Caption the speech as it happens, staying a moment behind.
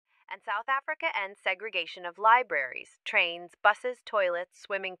and South Africa ends segregation of libraries, trains, buses, toilets,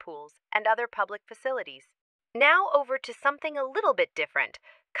 swimming pools, and other public facilities. Now over to something a little bit different.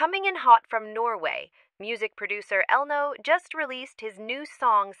 Coming in hot from Norway, music producer Elno just released his new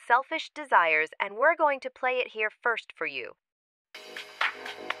song Selfish Desires, and we're going to play it here first for you.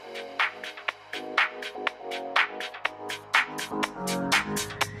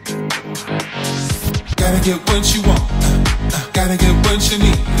 Gotta get what you want, gotta get what you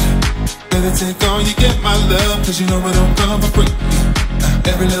need. Better take all you get, my love, cause you know it don't come for free.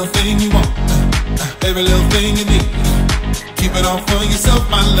 Every little thing you want, every little thing you need. Keep it all for yourself,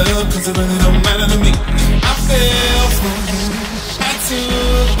 my love, cause it really don't matter to me. I fell for you, I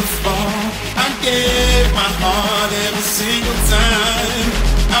took the fall, I gave my heart every single time.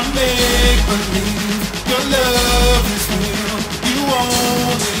 I make believe your love is real. You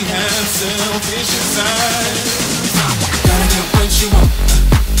only have selfish desires. Gotta get what you want,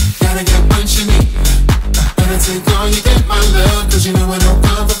 gotta get what you need. Better take all you get, my love, cause you know it don't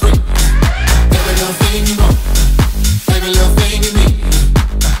come for free. Every little thing you want, every little thing you need.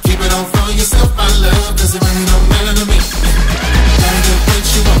 Keep it all for yourself, my love, cause it really don't matter to me. Gotta get what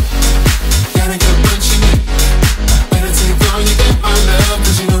you want, gotta get what you need. Better take all you get, my love,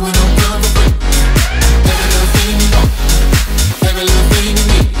 cause you know it don't come for free. Every little thing you want, every little thing you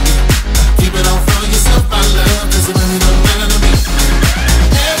need. Keep it all for yourself, my love, cause it really don't matter to me.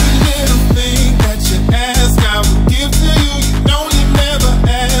 Every little thing that you ask, I will give to you. You know you never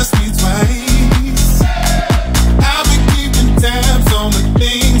ask me twice. I've been keeping tabs on the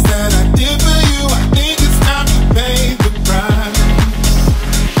things that I did for you. I think it's time to pay the price.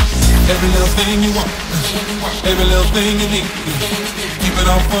 Every little thing you want, every little thing you need. Keep it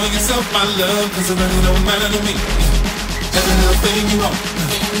all for yourself, my love, cause it really don't matter to me. Every little thing you want,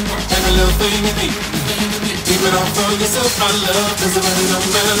 every little thing you need. Keep it all for yourself, my love, cause it really don't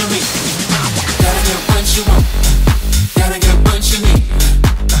matter to me.